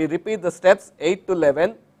 then we repeat the steps 8 to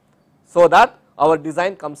 11 so that our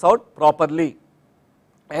design comes out properly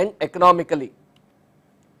and economically.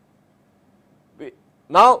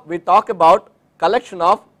 Now we talk about collection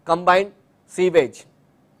of combined sewage.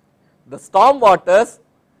 The storm waters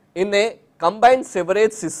in a combined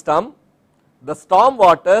sewerage system, the storm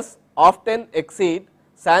waters often exceed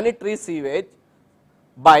sanitary sewage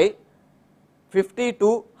by 50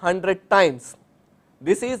 to 100 times.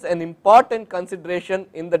 This is an important consideration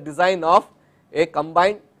in the design of a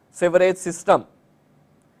combined sewerage system.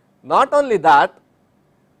 Not only that,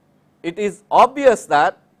 it is obvious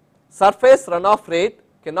that surface runoff rate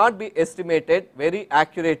cannot be estimated very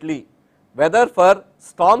accurately, whether for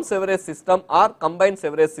storm sewerage system or combined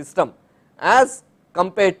sewerage system, as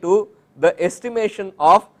compared to the estimation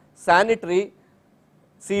of sanitary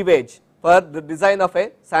sewage for the design of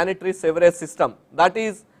a sanitary sewerage system. That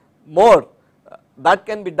is more, that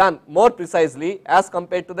can be done more precisely as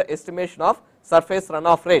compared to the estimation of surface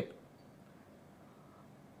runoff rate.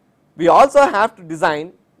 We also have to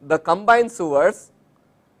design the combined sewers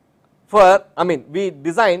we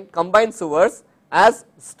design combined sewers as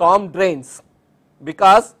storm drains,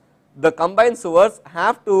 because the combined sewers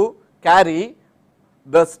have to carry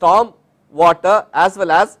the storm water as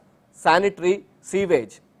well as sanitary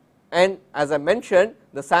sewage. And as I mentioned,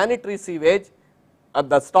 the sanitary sewage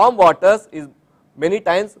the storm waters is many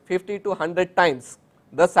times 50 to 100 times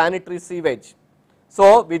the sanitary sewage.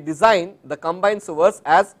 So, we design the combined sewers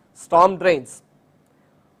as storm drains.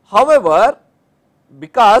 However,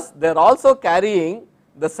 because they are also carrying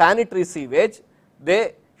the sanitary sewage,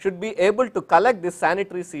 they should be able to collect this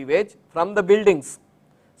sanitary sewage from the buildings.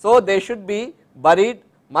 So, they should be buried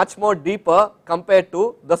much more deeper compared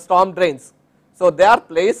to the storm drains. So, they are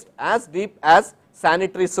placed as deep as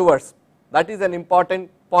sanitary sewers. That is an important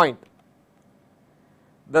point.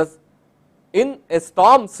 Thus, in a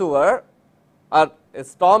storm sewer or a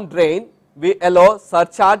storm drain, we allow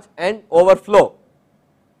surcharge and overflow.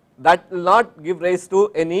 That will not give rise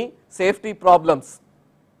to any safety problems.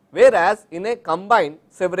 Whereas, in a combined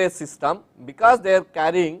sewerage system, because they are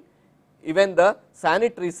carrying even the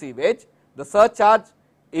sanitary sewage, the surcharge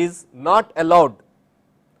is not allowed.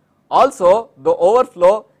 Also, the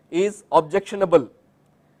overflow is objectionable.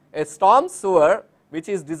 A storm sewer which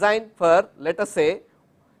is designed for, let us say,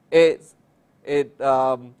 a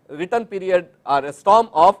return period or a storm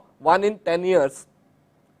of 1 in 10 years,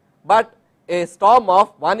 but a storm of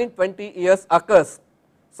 1 in 20 years occurs.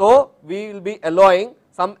 So, we will be allowing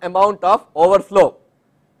some amount of overflow.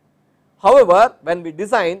 However, when we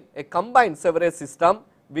design a combined sewerage system,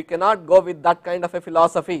 we cannot go with that kind of a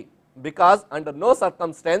philosophy, because under no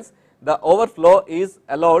circumstance the overflow is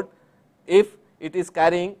allowed if it is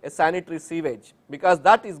carrying a sanitary sewage, because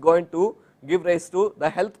that is going to give rise to the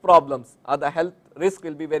health problems or the health risk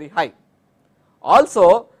will be very high.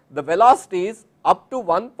 Also, the velocities up to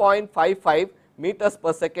 1.55 meters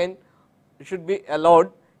per second should be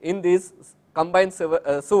allowed in these combined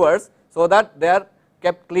sewers, so that they are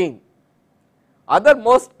kept clean. Other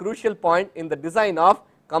most crucial point in the design of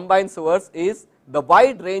combined sewers is the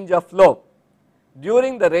wide range of flow.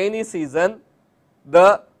 During the rainy season,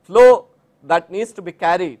 the flow that needs to be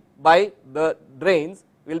carried by the drains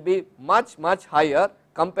will be much higher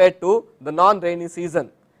compared to the non-rainy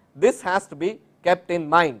season. This has to be kept in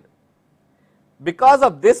mind. Because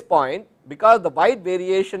of this point, because the wide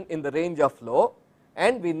variation in the range of flow,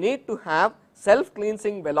 and we need to have self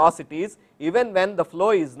cleansing velocities even when the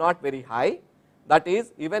flow is not very high, that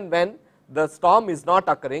is even when the storm is not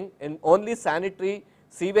occurring and only sanitary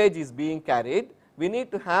sewage is being carried, we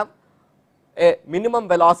need to have a minimum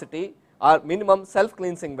velocity or minimum self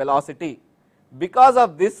cleansing velocity. Because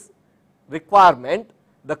of this requirement,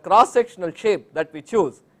 the cross sectional shape that we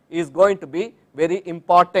choose is going to be very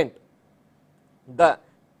important. The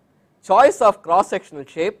choice of cross sectional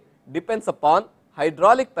shape depends upon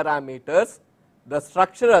hydraulic parameters, the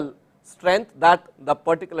structural strength that the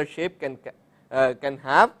particular shape can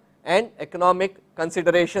have, and economic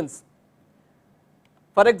considerations.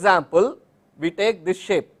 For example, we take this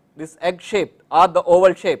shape, this egg shaped or the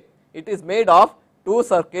oval shape. It is made of two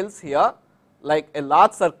circles here, like a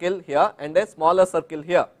large circle here and a smaller circle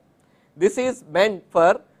here. This is meant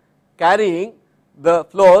for carrying the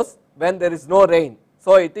flows when there is no rain.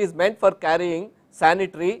 So, it is meant for carrying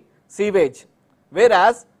sanitary sewage,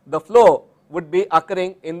 whereas the flow would be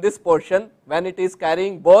occurring in this portion when it is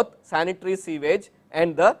carrying both sanitary sewage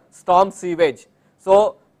and the storm sewage.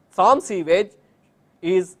 So, storm sewage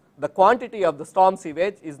is the quantity of the storm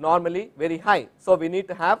sewage is normally very high. So, we need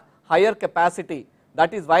to have higher capacity,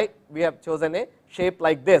 that is why we have chosen a shape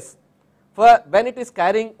like this. For when it is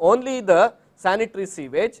carrying only the sanitary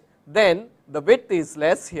sewage, then the width is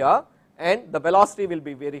less here and the velocity will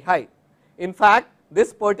be very high. In fact,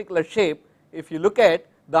 this particular shape, if you look at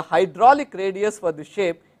the hydraulic radius for the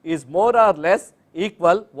shape is more or less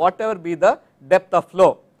equal whatever be the depth of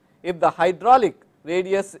flow. If the hydraulic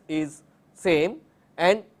radius is same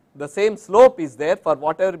and the same slope is there for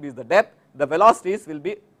whatever be the depth, the velocities will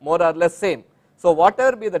be more or less same. So,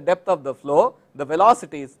 whatever be the depth of the flow, the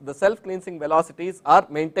velocities, the self cleansing velocities are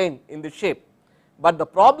maintained in the shape. But the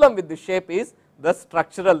problem with the shape is the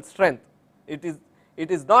structural strength. It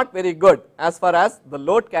is not very good as far as the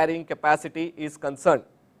load carrying capacity is concerned.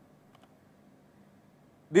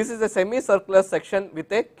 This is a semicircular section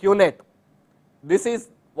with a Q-net. This is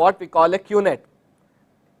what we call a Q-net.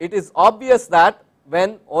 It is obvious that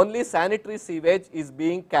when only sanitary sewage is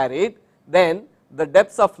being carried, then the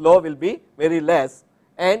depths of flow will be very less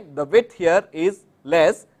and the width here is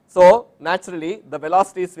less. So, naturally the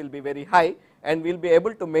velocities will be very high and we will be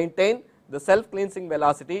able to maintain the self cleansing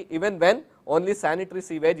velocity even when only sanitary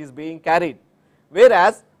sewage is being carried.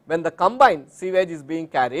 Whereas, when the combined sewage is being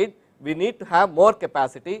carried, we need to have more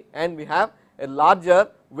capacity and we have a larger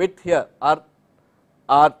width here or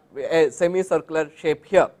a semicircular shape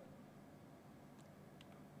here.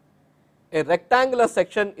 A rectangular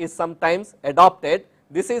section is sometimes adopted.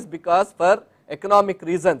 This is because for economic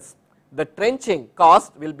reasons, the trenching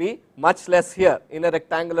cost will be much less here in a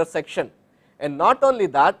rectangular section. And not only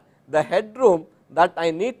that, the headroom that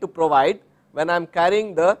I need to provide when I am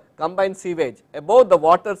carrying the combined sewage above the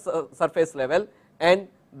water surface level and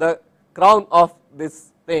the crown of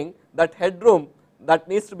this thing, that headroom that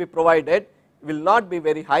needs to be provided will not be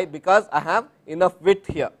very high because I have enough width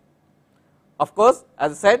here. Of course,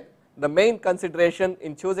 as I said, the main consideration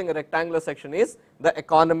in choosing a rectangular section is the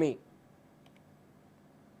economy.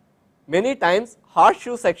 Many times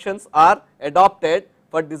horseshoe sections are adopted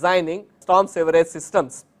for designing storm sewerage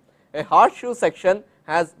systems. A horseshoe section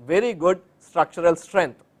has very good structural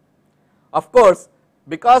strength. Of course,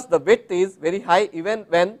 because the width is very high even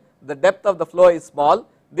when the depth of the flow is small,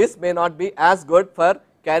 this may not be as good for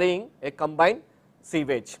carrying a combined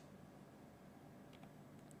sewage.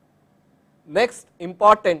 Next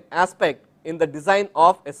important aspect in the design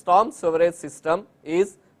of a storm sewerage system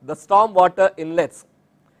is the stormwater inlets.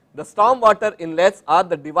 The stormwater inlets are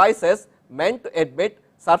the devices meant to admit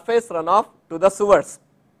surface runoff to the sewers.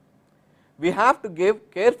 We have to give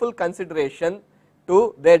careful consideration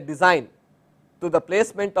to their design, to the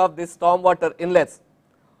placement of these stormwater inlets.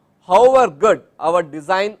 However good our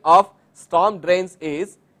design of storm drains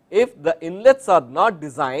is, if the inlets are not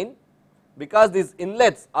designed, because these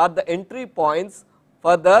inlets are the entry points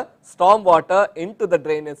for the storm water into the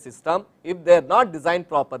drainage system, if they are not designed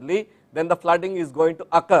properly, then the flooding is going to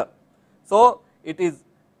occur. So, it is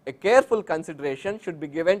a careful consideration should be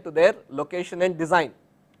given to their location and design.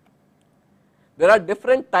 There are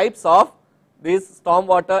different types of these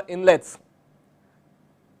stormwater inlets.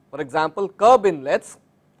 For example, curb inlets,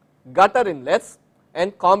 gutter inlets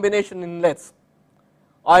and combination inlets,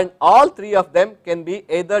 and all three of them can be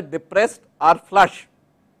either depressed or flush.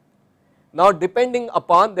 Now, depending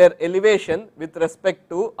upon their elevation with respect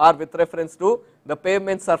to or with reference to the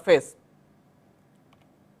pavement surface.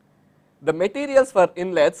 The materials for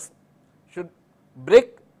inlets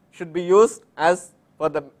brick should be used as for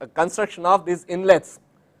the construction of these inlets.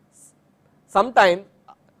 Sometimes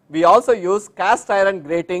we also use cast iron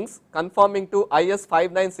gratings conforming to IS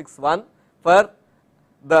 5961 for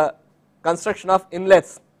the construction of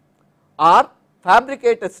inlets, or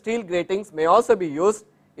fabricated steel gratings may also be used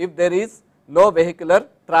if there is no vehicular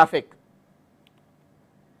traffic.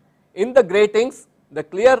 In the gratings, the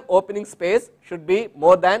clear opening space should be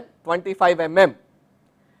more than 25 mm,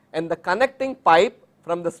 and the connecting pipe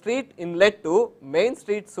from the street inlet to main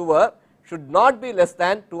street sewer should not be less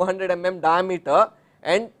than 200 mm diameter,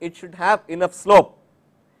 and it should have enough slope.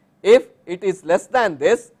 If it is less than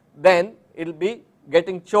this, then it will be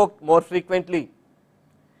getting choked more frequently.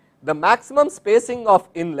 The maximum spacing of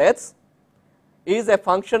inlets is a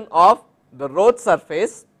function of the road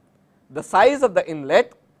surface, the size of the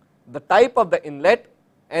inlet, the type of the inlet,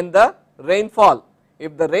 and the rainfall.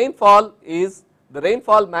 If the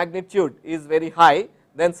rainfall magnitude is very high,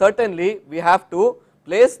 then certainly we have to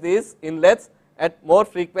place these inlets at more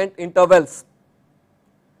frequent intervals.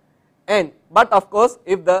 But of course,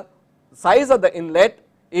 if the size of the inlet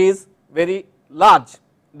is very large,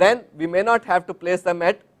 then we may not have to place them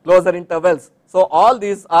at closer intervals. So all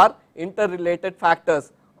these are interrelated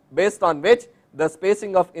factors based on which the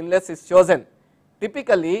spacing of inlets is chosen.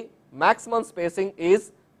 Typically, maximum spacing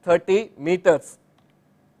is 30 meters.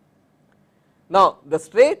 Now, the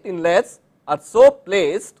straight inlets are so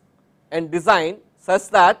placed and designed such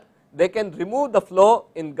that they can remove the flow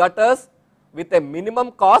in gutters with a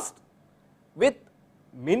minimum cost, with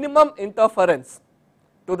minimum interference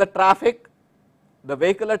to the traffic, the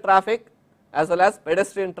vehicular traffic as well as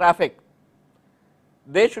pedestrian traffic.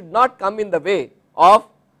 They should not come in the way of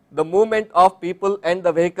the movement of people and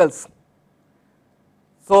the vehicles.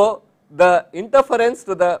 So, the interference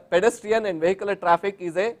to the pedestrian and vehicular traffic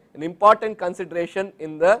is an important consideration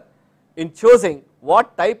in choosing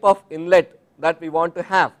what type of inlet that we want to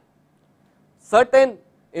have. Certain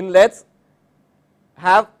inlets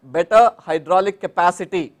have better hydraulic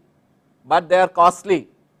capacity, but they are costly.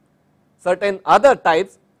 Certain other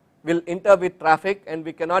types will enter with traffic and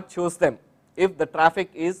we cannot choose them if the traffic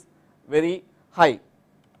is very high.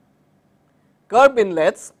 Curb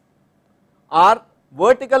inlets are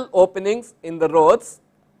vertical openings in the roads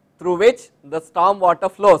through which the storm water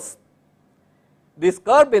flows. These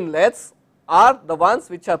curb inlets are the ones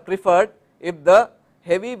which are preferred if the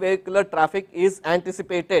heavy vehicular traffic is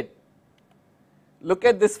anticipated. Look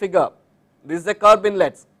at this figure. This is the curb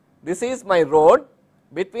inlets. This is my road.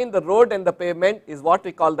 Between the road and the pavement is what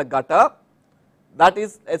we call the gutter, that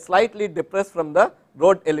is slightly depressed from the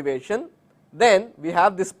road elevation. Then we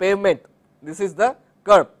have this pavement, this is the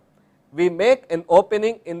curb. We make an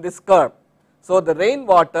opening in this curb. So, the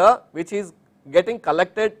rainwater which is getting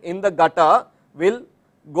collected in the gutter will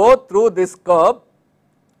go through this curb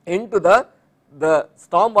into the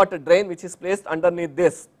stormwater drain which is placed underneath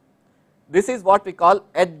this. This is what we call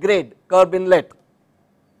at grade curb inlet.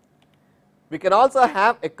 We can also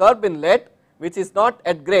have a curb inlet which is not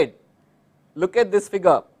at grade. Look at this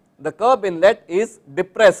figure. The curb inlet is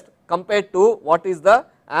depressed compared to what is the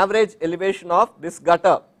average elevation of this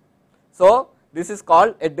gutter. So, this is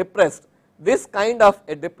called a depressed. This kind of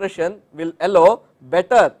a depression will allow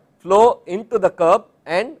better flow into the curb,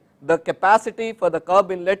 and the capacity for the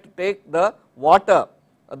curb inlet to take the water,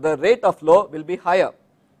 the rate of flow will be higher.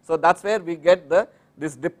 So, that is where we get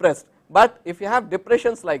this depressed. But if you have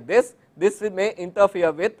depressions like this may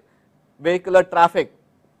interfere with vehicular traffic.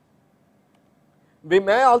 We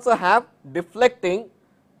may also have deflecting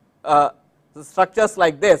structures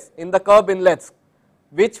like this in the curb inlets,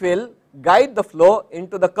 which will guide the flow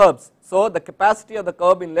into the curbs. So, the capacity of the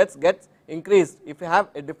curb inlets gets increased if you have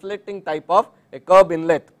a deflecting type of a curb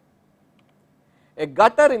inlet. A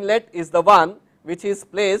gutter inlet is the one which is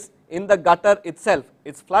placed in the gutter itself.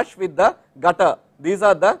 It is flush with the gutter. These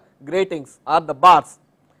are the gratings or the bars,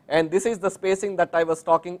 and this is the spacing that I was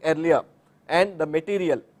talking earlier, and the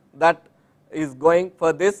material that is going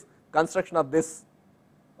for this construction of this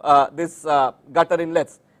gutter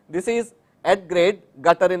inlets. This is at grade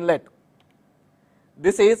gutter inlet.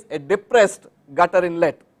 This is a depressed gutter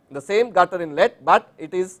inlet, the same gutter inlet, but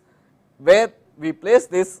it is where we place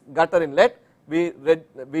this gutter inlet, we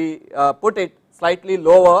put it slightly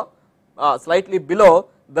lower, slightly below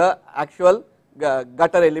the actual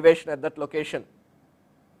gutter elevation at that location.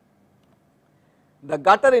 The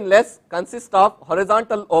gutter inlets consist of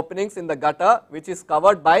horizontal openings in the gutter which is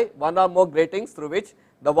covered by one or more gratings through which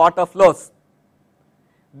the water flows.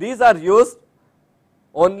 These are used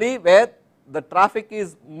only where the traffic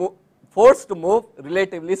is forced to move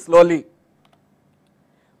relatively slowly.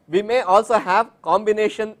 We may also have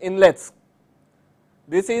combination inlets.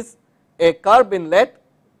 This is a curb inlet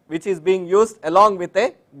which is being used along with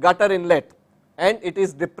a gutter inlet and it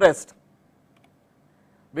is depressed.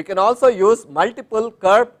 We can also use multiple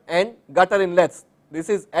curb and gutter inlets. This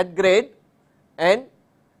is at grade and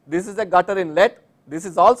this is a gutter inlet. This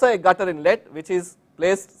is also a gutter inlet which is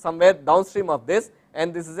placed somewhere downstream of this,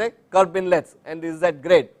 and this is a curb inlet and this is at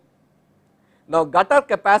grade. Now, gutter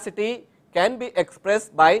capacity can be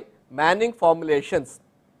expressed by Manning formulations.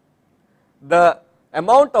 The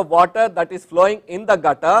amount of water that is flowing in the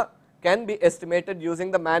gutter can be estimated using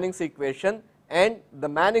the Manning's equation, and the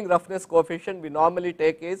Manning roughness coefficient we normally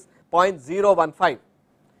take is 0.015.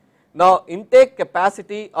 Now, intake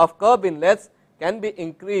capacity of curb inlets can be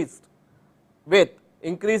increased with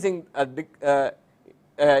increasing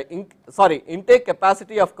intake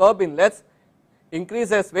capacity of curb inlets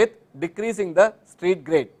increases with decreasing the street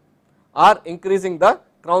grade or increasing the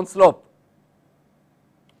crown slope.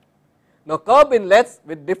 Now, curb inlets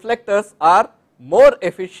with deflectors are more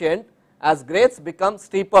efficient as grades become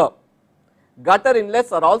steeper. Gutter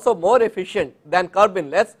inlets are also more efficient than curb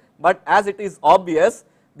inlets, but as it is obvious,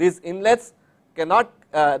 these inlets cannot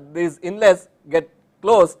these inlets get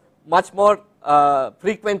closed much more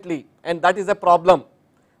frequently, and that is a problem.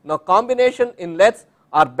 Now, combination inlets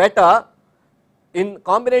are better. In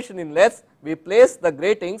combination inlets, we place the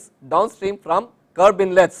gratings downstream from curb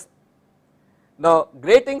inlets. Now,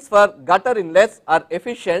 gratings for gutter inlets are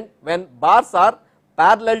efficient when bars are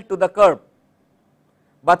parallel to the curb,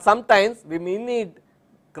 but sometimes we may need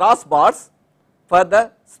cross bars for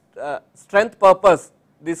the strength purpose.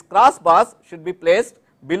 These cross bars should be placed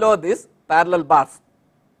below these parallel bars.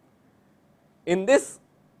 In this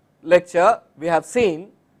lecture, we have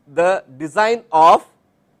seen the design of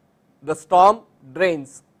the storm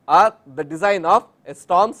drains or the design of a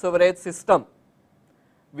storm sewerage system.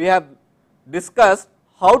 We have discussed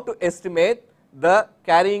how to estimate the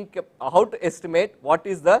how to estimate what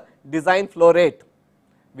is the design flow rate.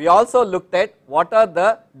 We also looked at what are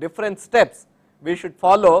the different steps we should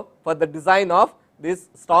follow for the design of these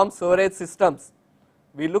storm sewerage systems.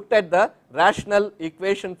 We looked at the rational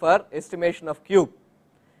equation for estimation of Q.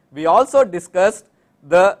 We also discussed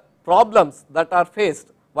the problems that are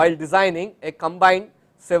faced while designing a combined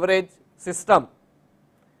sewerage system.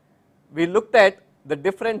 We looked at the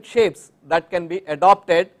different shapes that can be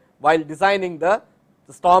adopted while designing the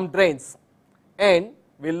storm drains, and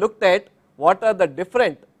we looked at what are the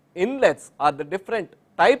different inlets or the different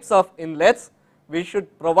types of inlets we should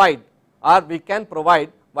provide or we can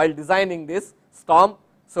provide while designing these storm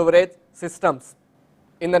sewerage systems.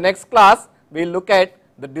 In the next class, we will look at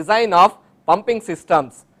the design of pumping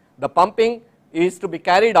systems. The pumping is to be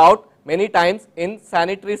carried out many times in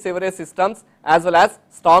sanitary sewerage systems as well as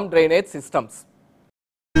storm drainage systems.